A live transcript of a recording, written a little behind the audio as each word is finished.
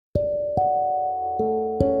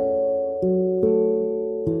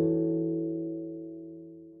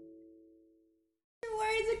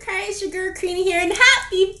It's your girl Queenie here, and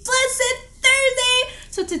happy blessed Thursday.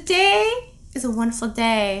 So today is a wonderful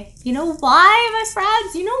day. You know why, my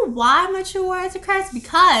friends? You know why, my true warriors of Christ?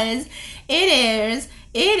 Because it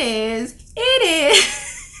is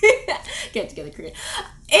get together, Korean.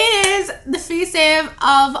 It is the feast day of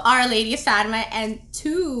Our Lady of Fatima, and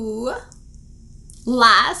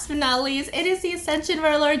last but not least, it is the ascension of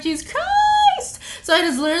our Lord Jesus Christ. So it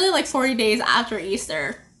is literally like 40 days after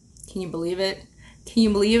Easter. Can you believe it? Can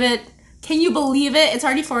you believe it? Can you believe it? It's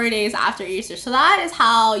already 40 days after Easter. So that is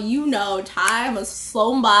how you know time has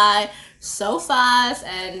flown by so fast.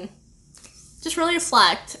 And just really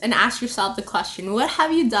reflect and ask yourself the question, what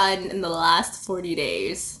have you done in the last 40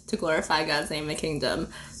 days to glorify God's name and kingdom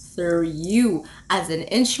through you as an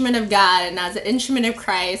instrument of God and as an instrument of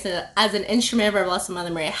Christ and as an instrument of our Blessed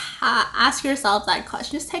Mother Mary? Ask yourself that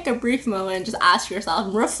question. Just take a brief moment and just ask yourself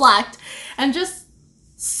and reflect and just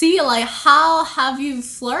see, like, how have you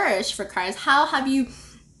flourished for Christ? How have you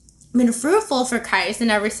been fruitful for Christ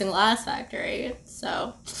in every single aspect, right?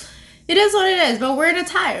 So it is what it is, but we're in a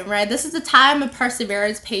time, right? This is a time of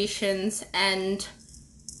perseverance, patience, and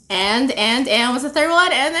what's the third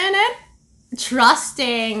one? And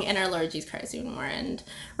trusting in our Lord Jesus Christ even more. And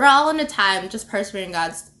we're all in a time just persevering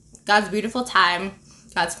God's beautiful time,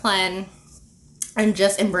 God's plan, and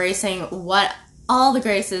just embracing what all the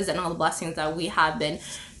graces and all the blessings that we have been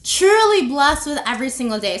truly blessed with every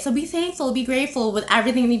single day. So be thankful, be grateful with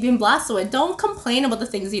everything that you've been blessed with. Don't complain about the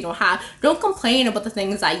things you don't have. Don't complain about the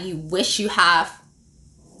things that you wish you have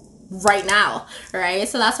right now, right?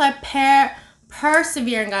 So that's why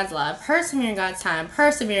persevere in God's love, persevere in God's time,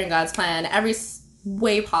 persevere in God's plan every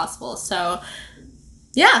way possible. So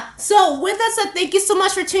yeah, so with that said, thank you so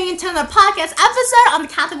much for tuning into the podcast episode on the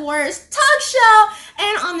Catholic Warriors Talk Show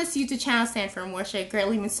and on this YouTube channel, Stand Firm Worship. It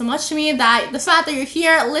greatly means so much to me that the fact that you're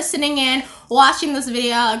here listening in, watching this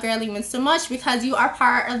video, greatly means so much because you are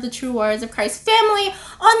part of the True Warriors of Christ family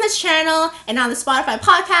on this channel and on the Spotify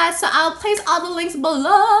podcast. So I'll place all the links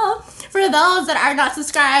below for those that are not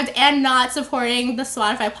subscribed and not supporting the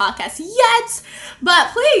Spotify podcast yet.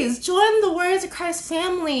 But please join the Warriors of Christ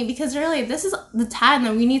family, because really this is the time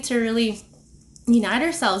that we need to really unite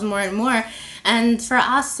ourselves more and more, and for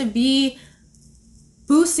us to be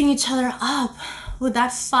boosting each other up with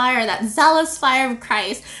that fire, that zealous fire of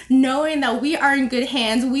Christ, knowing that we are in good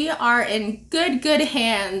hands. We are in good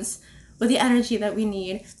hands with the energy that we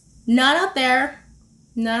need. Not out there,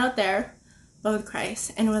 but with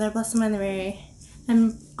Christ and with our Blessed Mother Mary,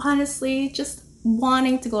 and honestly just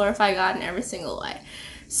wanting to glorify God in every single way.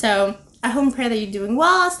 So I hope and pray that you're doing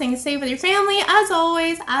well, staying safe with your family, as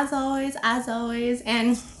always,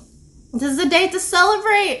 and this is a day to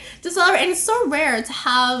celebrate, and it's so rare to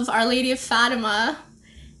have Our Lady of Fatima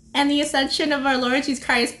and the ascension of our Lord Jesus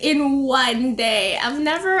Christ in one day. I've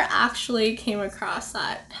never actually came across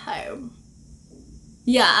that time.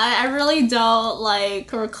 Yeah, I really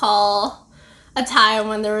don't recall a time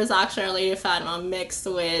when there was actually Our Lady of Fatima mixed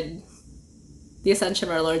with the ascension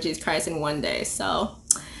of our Lord Jesus Christ in one day. So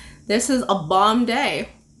this is a bomb day.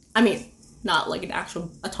 I mean, not like an actual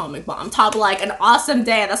atomic bomb, like an awesome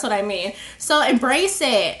day. That's what I mean. So embrace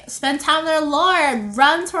it. Spend time with our Lord.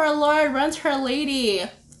 Run to our Lord. Run to Our Lady.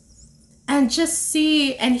 And just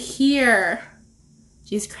see and hear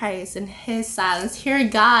Jesus Christ in His silence. Hear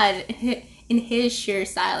God in His sheer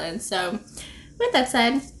silence. So with that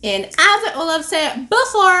said, and as I will have said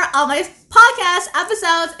before on my podcast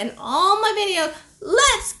episodes and all my videos,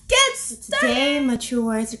 let's get started. Today, my true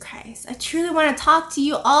warriors of Christ, I truly want to talk to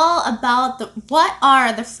you all about what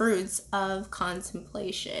are the fruits of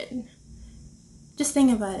contemplation. Just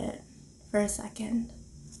think about it for a second.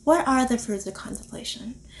 What are the fruits of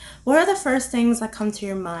contemplation? What are the first things that come to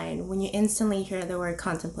your mind when you instantly hear the word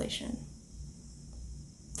contemplation?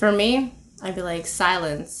 For me, I'd be like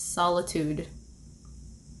silence, solitude.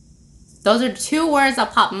 Those are two words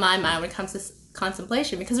that pop in my mind when it comes to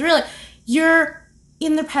contemplation, because really, you're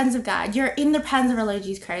in the presence of God. You're in the presence of our Lord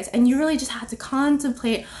Jesus Christ, and you really just have to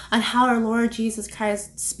contemplate on how our Lord Jesus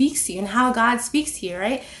Christ speaks to you and how God speaks to you,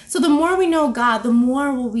 right? So the more we know God, the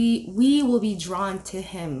more we will be drawn to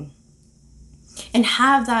Him and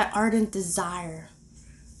have that ardent desire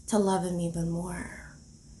to love Him even more.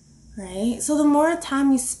 Right? So the more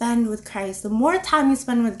time you spend with Christ, the more time you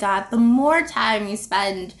spend with God, the more time you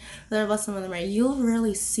spend with our Blessed Mother Mary, you'll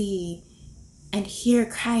really see and hear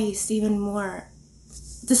Christ even more.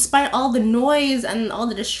 Despite all the noise and all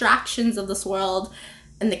the distractions of this world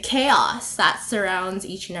and the chaos that surrounds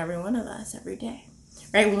each and every one of us every day.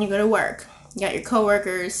 Right? When you go to work, You got your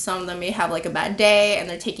coworkers, some of them may have like a bad day and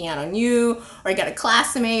they're taking out on you, or you got a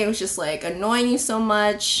classmate who's just like annoying you so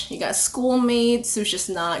much. You got schoolmates who's just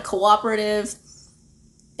not cooperative.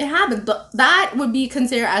 It happens, but that would be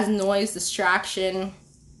considered as noise, distraction,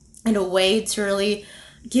 and a way to really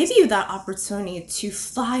give you that opportunity to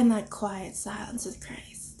find that quiet silence with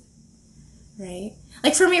Christ, right?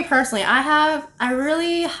 Like for me personally, I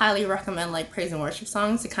really highly recommend like praise and worship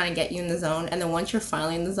songs to kind of get you in the zone. And then once you're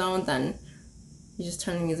finally in the zone, then you just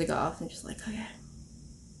turn the music off and just like, okay,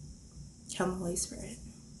 come Holy Spirit,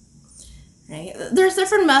 right? There's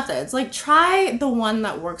different methods. Like try the one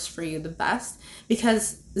that works for you the best,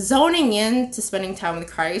 because zoning in to spending time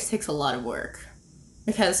with Christ takes a lot of work.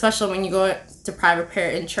 Because especially when you go to private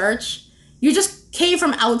prayer in church, you just came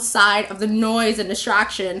from outside of the noise and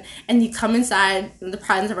distraction, and you come inside in the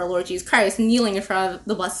presence of our Lord Jesus Christ, kneeling in front of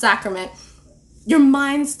the Blessed Sacrament. Your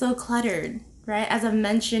mind's still cluttered, right? As I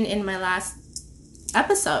mentioned in my last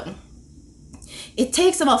episode, it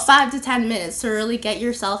takes about 5 to 10 minutes to really get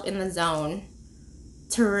yourself in the zone,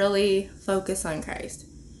 to really focus on Christ.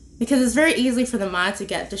 Because it's very easy for the mind to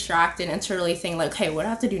get distracted and to really think like, okay, what do I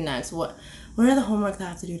have to do next? What are the homework that I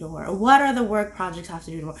have to do tomorrow? What are the work projects I have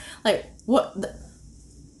to do tomorrow?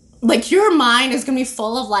 Like your mind is going to be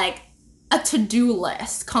full of like a to-do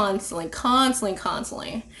list constantly,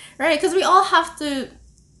 right? Because we all have to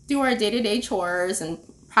do our day-to-day chores and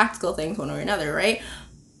practical things one way or another, right?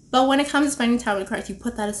 But when it comes to spending time with Christ, you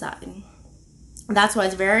put that aside. That's why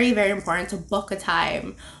it's very, very important to book a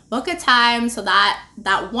time. Book a time so that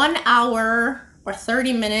 1 hour or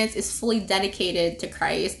 30 minutes is fully dedicated to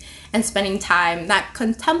Christ and spending time, that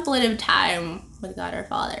contemplative time with God our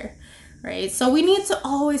Father, right? So we need to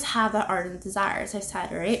always have that ardent desire, as I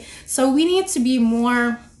said, right? So we need to be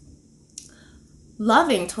more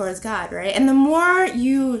loving towards God, right? And the more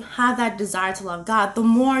you have that desire to love God, the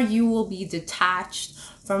more you will be detached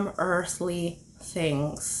from earthly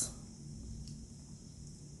things.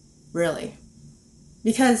 Really.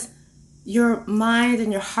 Because your mind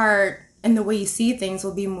and your heart and the way you see things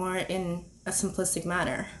will be more in a simplistic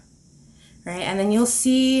manner, right? And then you'll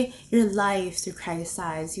see your life through Christ's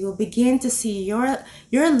eyes. You will begin to see your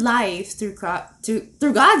life through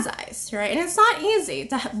God's eyes, right? And it's not easy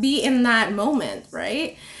to be in that moment,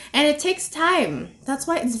 right? And it takes time. That's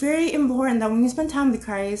why it's very important that when you spend time with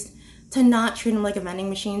Christ, to not treat him like a vending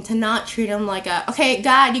machine, to not treat him like okay,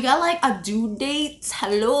 God, you got like a due date?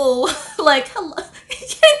 Hello? Like, hello? You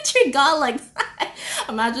can't treat God like that.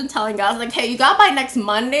 Imagine telling God, like, hey, you got by next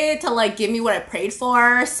Monday to like give me what I prayed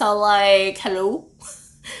for. So like, hello?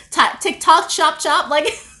 TikTok, chop, like,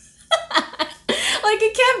 like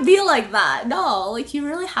it can't be like that. No, like you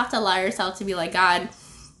really have to allow yourself to be like, God,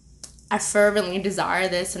 I fervently desire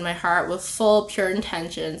this in my heart with full, pure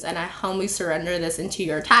intentions, and I humbly surrender this into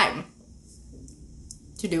your time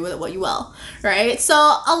to do with it what you will, right? So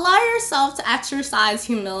allow yourself to exercise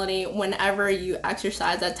humility whenever you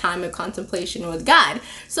exercise that time of contemplation with God,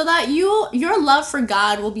 so that your love for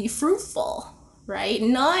God will be fruitful, right?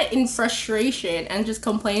 Not in frustration and just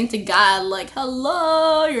complaining to God like,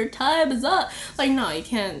 hello, your time is up. Like, no, you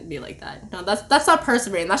can't be like that. No, that's not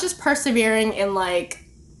persevering. That's just persevering in like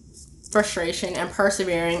frustration, and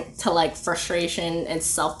persevering to like frustration and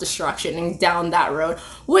self-destruction and down that road,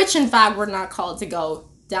 which in fact we're not called to go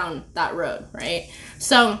down that road, right?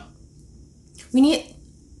 So we need,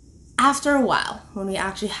 after a while, when we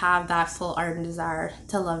actually have that full ardent desire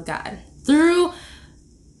to love God through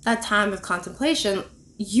that time of contemplation,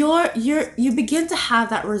 you begin to have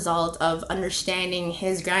that result of understanding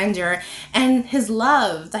his grandeur and his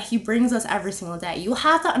love that he brings us every single day. You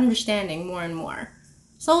have that understanding more and more.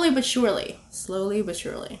 Slowly but surely,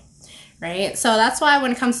 right? So that's why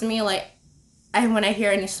when it comes to me, like, when I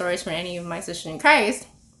hear any stories from any of my sisters in Christ,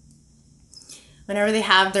 whenever they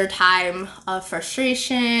have their time of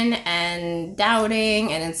frustration and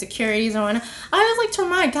doubting and insecurities and whatnot, I always like to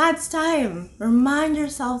remind God's time. Remind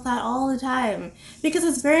yourself that all the time, because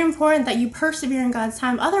it's very important that you persevere in God's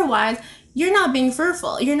time. Otherwise, you're not being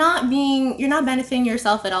fruitful. You're not benefiting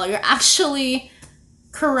yourself at all. You're actually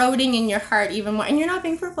corroding in your heart even more, and you're not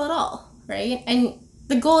being fruitful at all, right? And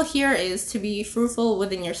the goal here is to be fruitful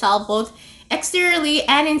within yourself, both exteriorly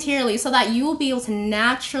and interiorly, so that you will be able to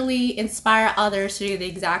naturally inspire others to do the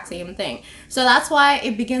exact same thing. So that's why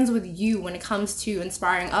it begins with you when it comes to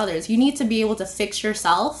inspiring others. You need to be able to fix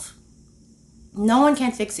yourself. No one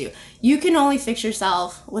can fix you. You can only fix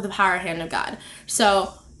yourself with the power hand of God.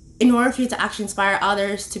 So in order for you to actually inspire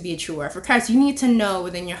others to be a true warrior for Christ, you need to know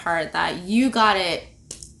within your heart that you got it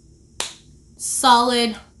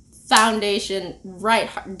solid foundation, right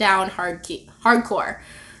down hardcore,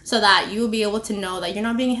 so that you'll be able to know that you're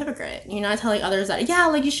not being a hypocrite. You're not telling others that, yeah,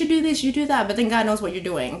 like you should do this, you do that, but then God knows what you're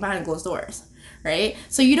doing behind closed doors, right?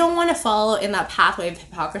 So you don't want to follow in that pathway of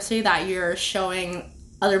hypocrisy that you're showing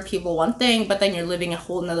other people one thing, but then you're living a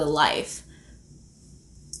whole nother life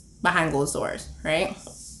behind closed doors, right?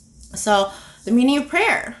 So the meaning of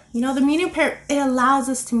prayer, the meaning of prayer, it allows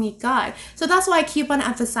us to meet God. So that's why I keep on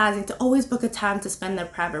emphasizing to always book a time to spend the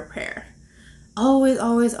private prayer. Always,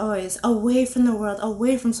 always, always away from the world,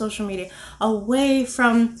 away from social media, away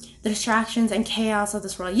from the distractions and chaos of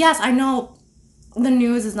this world. Yes, I know the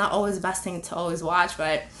news is not always the best thing to always watch,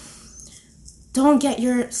 but don't get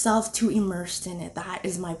yourself too immersed in it. That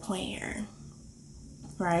is my point here,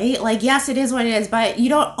 right? Like, yes, it is what it is, but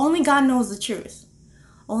only God knows the truth.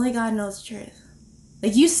 Only God knows the truth.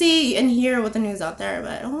 Like, you see and hear what the news out there,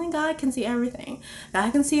 but only God can see everything.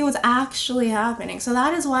 God can see what's actually happening. So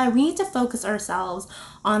that is why we need to focus ourselves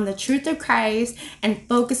on the truth of Christ and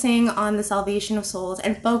focusing on the salvation of souls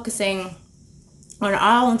and focusing on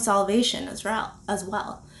our own salvation as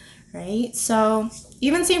well, right? So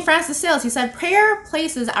even St. Francis de Sales, he said, prayer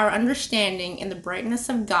places our understanding in the brightness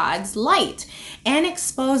of God's light and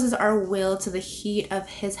exposes our will to the heat of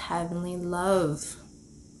his heavenly love.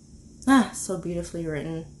 So beautifully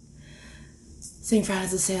written. St.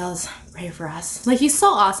 Francis de Sales, pray for us. Like, he's so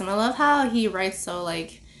awesome. I love how he writes so,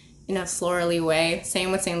 like, in a florally way.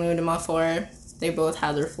 Same with St. Louis de Montfort. They both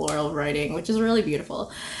have their floral writing, which is really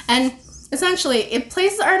beautiful. And essentially, it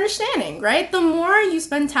places our understanding, right? The more you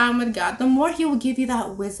spend time with God, the more he will give you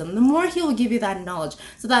that wisdom, the more he will give you that knowledge,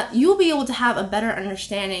 so that you'll be able to have a better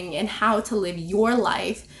understanding in how to live your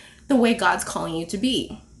life the way God's calling you to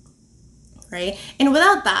be. Right? And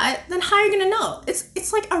without that, then how are you gonna know? It's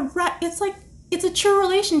a true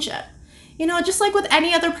relationship. Just like with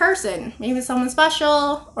any other person, maybe someone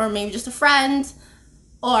special, or maybe just a friend,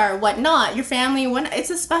 or whatnot, your family. It's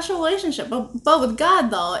a special relationship. But with God,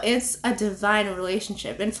 though, it's a divine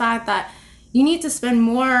relationship. In fact, that you need to spend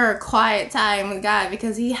more quiet time with God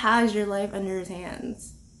because he has your life under his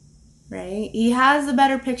hands. Right? He has a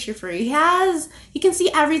better picture for you. He can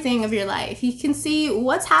see everything of your life. He can see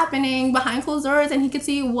what's happening behind closed doors, and he can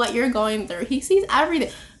see what you're going through. He sees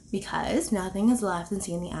everything because nothing is left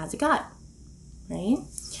unseen in the eyes of God. Right?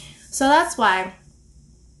 So that's why,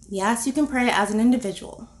 yes, you can pray as an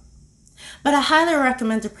individual, but I highly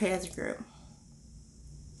recommend to pray as a group.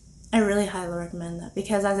 I really highly recommend that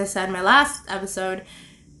because, as I said in my last episode,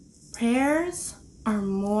 prayers are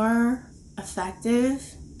more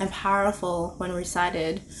effective and powerful when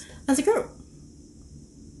recited as a group.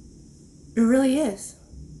 It really is.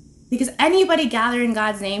 Because anybody gathered in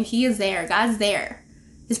God's name, he is there. God's there.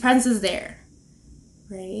 His presence is there.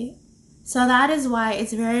 Right? So that is why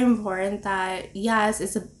it's very important that, yes,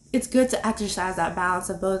 it's good to exercise that balance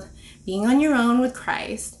of both being on your own with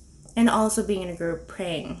Christ and also being in a group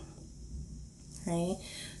praying. Right?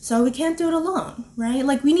 So we can't do it alone, right?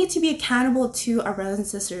 Like, we need to be accountable to our brothers and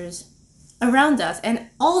sisters around us and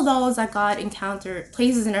all those that God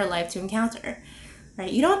places in our life to encounter,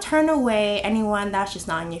 right? You don't turn away anyone that's just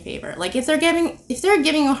not in your favor. Like, if they're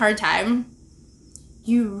giving you a hard time,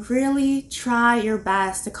 you really try your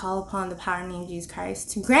best to call upon the power and name of Jesus Christ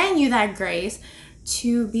to grant you that grace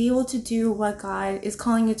to be able to do what God is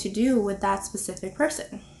calling you to do with that specific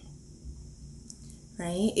person,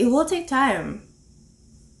 right? It will take time,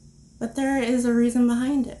 but there is a reason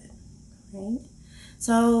behind it, right?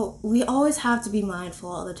 So we always have to be mindful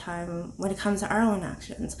all the time when it comes to our own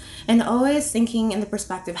actions, and always thinking in the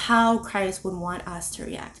perspective how Christ would want us to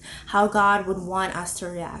react, how God would want us to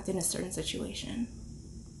react in a certain situation,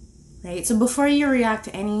 right? So before you react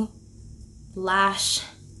to any rational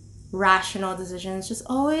decisions, just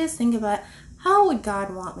always think about, how would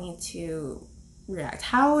God want me to react?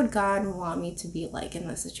 How would God want me to be like in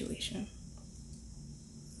this situation,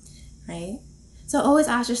 right? So always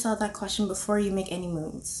ask yourself that question before you make any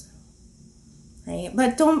moves, right?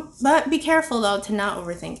 But be careful though to not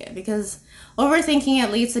overthink it, because overthinking,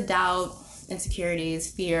 it leads to doubt,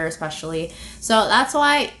 insecurities, fear especially. So that's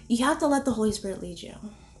why you have to let the Holy Spirit lead you.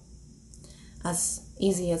 As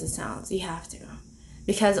easy as it sounds, you have to.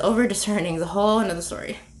 Because over discerning is a whole another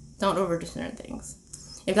story. Don't over discern things.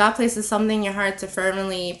 If God places something in your heart to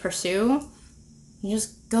firmly pursue, you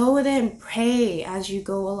just go with it and pray as you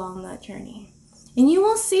go along that journey. And you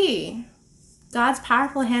will see God's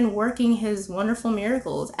powerful hand working his wonderful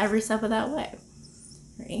miracles every step of that way,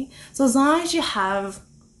 right? So as long as you have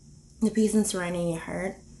the peace and serenity in your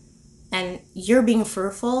heart, and you're being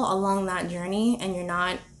fruitful along that journey, and you're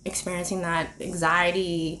not experiencing that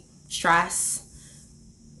anxiety, stress,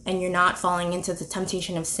 and you're not falling into the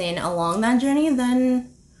temptation of sin along that journey,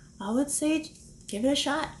 then I would say give it a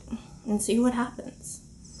shot and see what happens,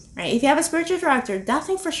 right? If you have a spiritual director,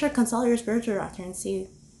 definitely for sure consult your spiritual director and see.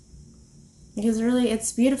 Because really,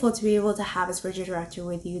 it's beautiful to be able to have a spiritual director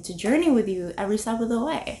with you, to journey with you every step of the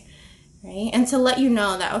way, right? And to let you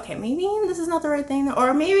know that, okay, maybe this is not the right thing,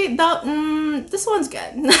 or maybe this one's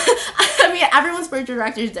good. I mean, everyone's spiritual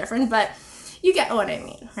director is different, but you get what I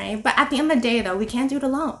mean, right? But at the end of the day, though, we can't do it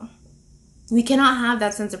alone. We cannot have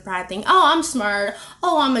that sense of pride thing. Oh, I'm smart.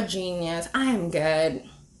 Oh, I'm a genius. I'm good.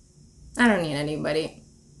 I don't need anybody.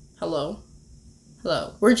 Hello.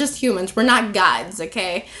 We're just humans. We're not gods,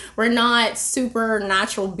 okay? We're not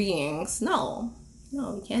supernatural beings. No,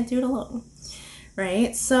 we can't do it alone,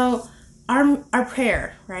 right? So our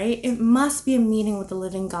prayer, right? It must be a meeting with the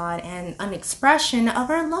living God and an expression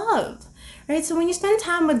of our love, right? So when you spend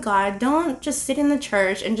time with God, don't just sit in the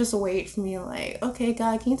church and just wait for me like, okay,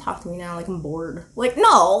 God, can you talk to me now? Like, I'm bored. Like,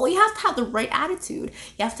 no, you have to have the right attitude.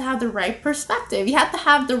 You have to have the right perspective. You have to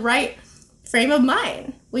have the right frame of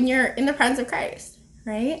mind when you're in the presence of Christ,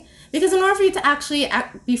 right? Because in order for you to actually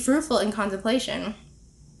be fruitful in contemplation,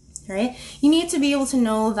 right, you need to be able to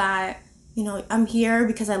know that, you know, I'm here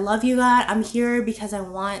because I love you, God. I'm here because I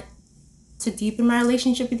want to deepen my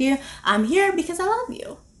relationship with you. I'm here because I love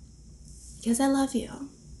you. Because I love you,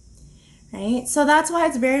 right? So that's why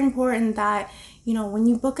it's very important that, you know, when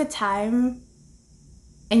you book a time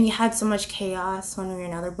and you had so much chaos one way or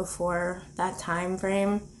another before that time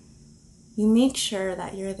frame, you make sure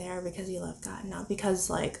that you're there because you love God, not because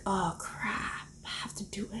like, oh crap, I have to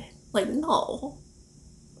do it. Like, no.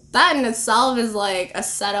 That in itself is like a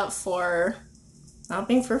setup for not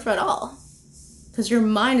being fruitful at all. Because your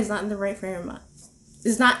mind is not in the right frame of mind.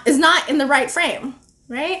 Is not in the right frame,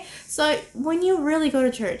 right? So when you really go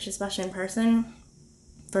to church, especially in person,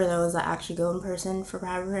 for those that actually go in person for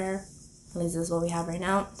private prayer, at least this is what we have right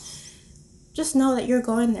now, just know that you're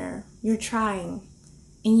going there. You're trying.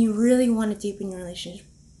 And you really want to deepen your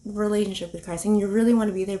relationship with Christ. And you really want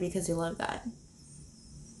to be there because you love God.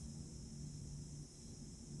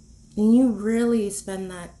 And you really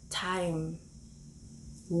spend that time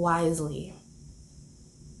wisely.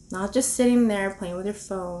 Not just sitting there playing with your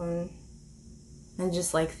phone and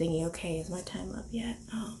just like thinking, okay, is my time up yet?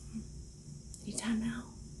 Oh, need time now.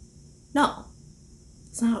 No,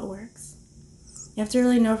 it's not how it works. You have to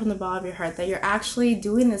really know from the bottom of your heart that you're actually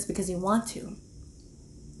doing this because you want to.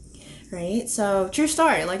 Right? So, true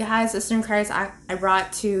story. Like, I had a sister in Christ I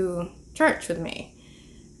brought to church with me.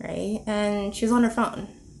 Right? And she was on her phone.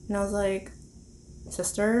 And I was like,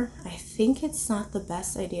 sister, I think it's not the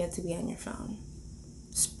best idea to be on your phone.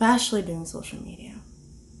 Especially doing social media.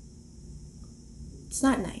 It's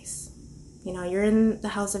not nice. You know, you're in the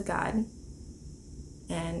house of God.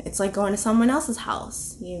 And it's like going to someone else's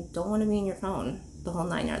house. You don't want to be in your phone the whole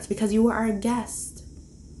 9 yards because you are a guest.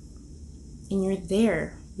 And you're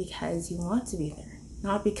there because you want to be there.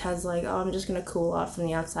 Not because like, oh, I'm just going to cool off from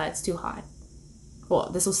the outside. It's too hot. Well,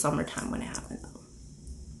 this was summertime when it happened though.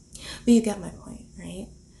 But you get my point, right?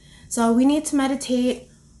 So we need to meditate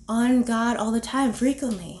on God all the time,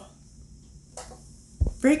 frequently.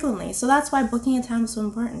 So that's why booking a time is so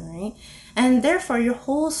important, right? And therefore, your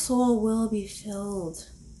whole soul will be filled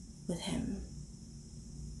with Him.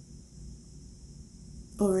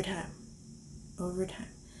 Over time.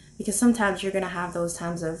 Because sometimes you're going to have those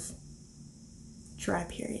times of dry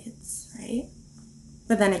periods, right?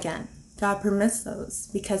 But then again, God permits those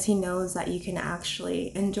because He knows that you can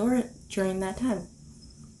actually endure it during that time.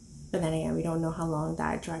 But then again, we don't know how long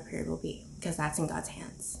that dry period will be because that's in God's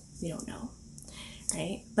hands. We don't know,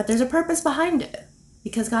 right? But there's a purpose behind it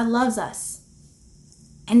because God loves us.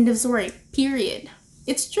 End of story, period.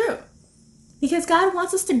 It's true. Because God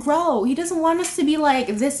wants us to grow. He doesn't want us to be like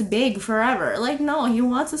this big forever. Like, no, He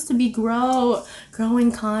wants us to be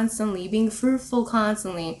growing constantly, being fruitful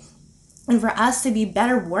constantly. And for us to be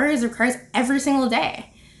better warriors of Christ every single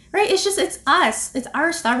day. Right? It's us. It's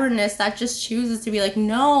our stubbornness that just chooses to be like,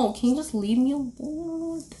 no, can you just leave me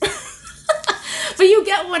alone? But you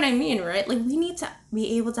get what I mean, right? Like, we need to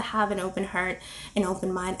be able to have an open heart, an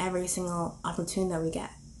open mind every single opportunity that we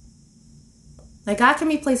get. Like, God can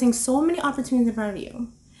be placing so many opportunities in front of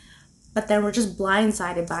you, but then we're just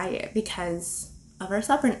blindsided by it because of our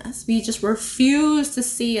stubbornness. We just refuse to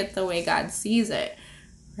see it the way God sees it,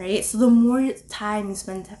 right? So the more time you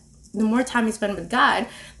spend with God,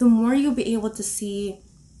 the more you'll be able to see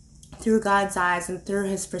through God's eyes and through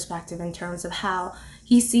His perspective in terms of how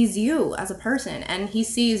He sees you as a person, and He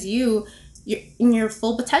sees you in your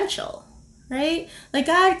full potential, right? Like,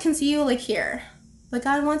 God can see you like here. But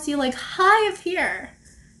God wants you like high up here,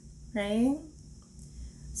 right?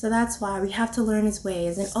 So that's why we have to learn His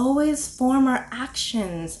ways and always form our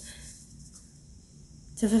actions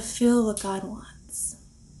to fulfill what God wants.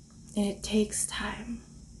 And it takes time.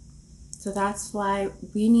 So that's why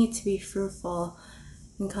we need to be fruitful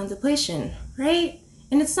in contemplation, right?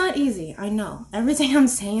 And it's not easy, I know. Everything I'm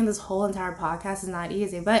saying in this whole entire podcast is not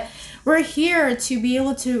easy, but we're here to be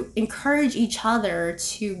able to encourage each other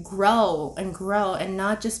to grow and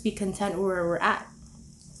not just be content where we're at.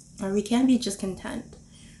 Or we can't be just content.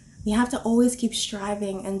 We have to always keep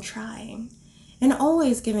striving and trying, and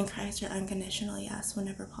always giving Christ our unconditional yes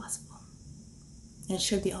whenever possible. And it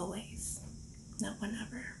should be always, not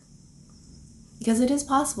whenever. Because it is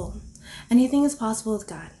possible. Anything is possible with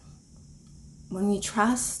God. When we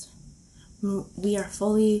trust, when we are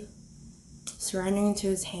fully surrendering to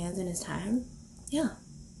His hands and His time, yeah.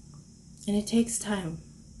 And it takes time.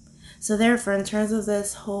 So therefore, in terms of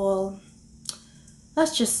this whole,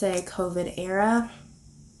 let's just say COVID era,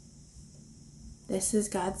 this is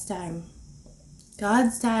God's time.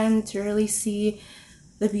 God's time to really see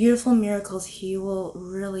the beautiful miracles He will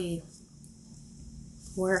really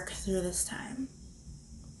work through this time.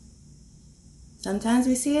 Sometimes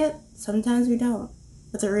we see it, sometimes we don't.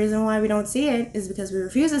 But the reason why we don't see it is because we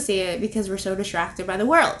refuse to see it because we're so distracted by the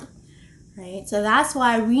world, right? So that's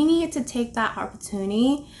why we need to take that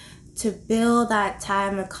opportunity to build that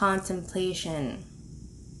time of contemplation.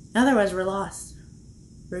 Otherwise, we're lost.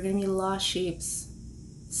 We're going to be lost sheep,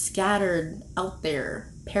 scattered out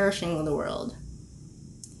there, perishing in the world.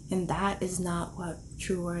 And that is not what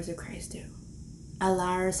true warriors of Christ do.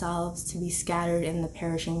 Allow ourselves to be scattered in the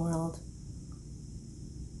perishing world.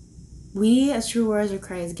 We, as true warriors of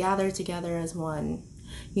Christ, gather together as one,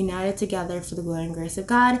 united together for the glory and grace of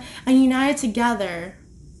God, and united together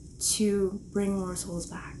to bring more souls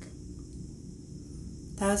back.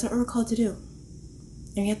 That is what we're called to do.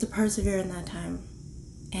 And we have to persevere in that time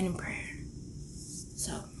and in prayer.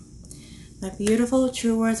 So, my beautiful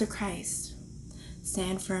true warriors of Christ,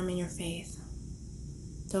 stand firm in your faith.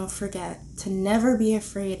 Don't forget to never be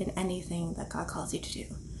afraid in anything that God calls you to do.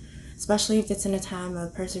 Especially if it's in a time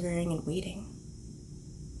of persevering and waiting.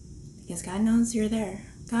 Because God knows you're there.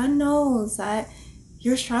 God knows that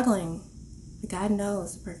you're struggling. But God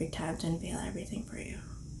knows the perfect time to unveil everything for you.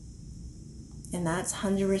 And that's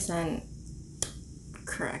 100%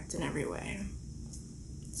 correct in every way.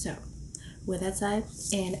 So, with that said,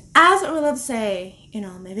 and as I would love to say in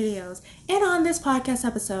all my videos and on this podcast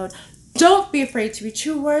episode, don't be afraid to be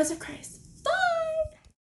true warriors of Christ.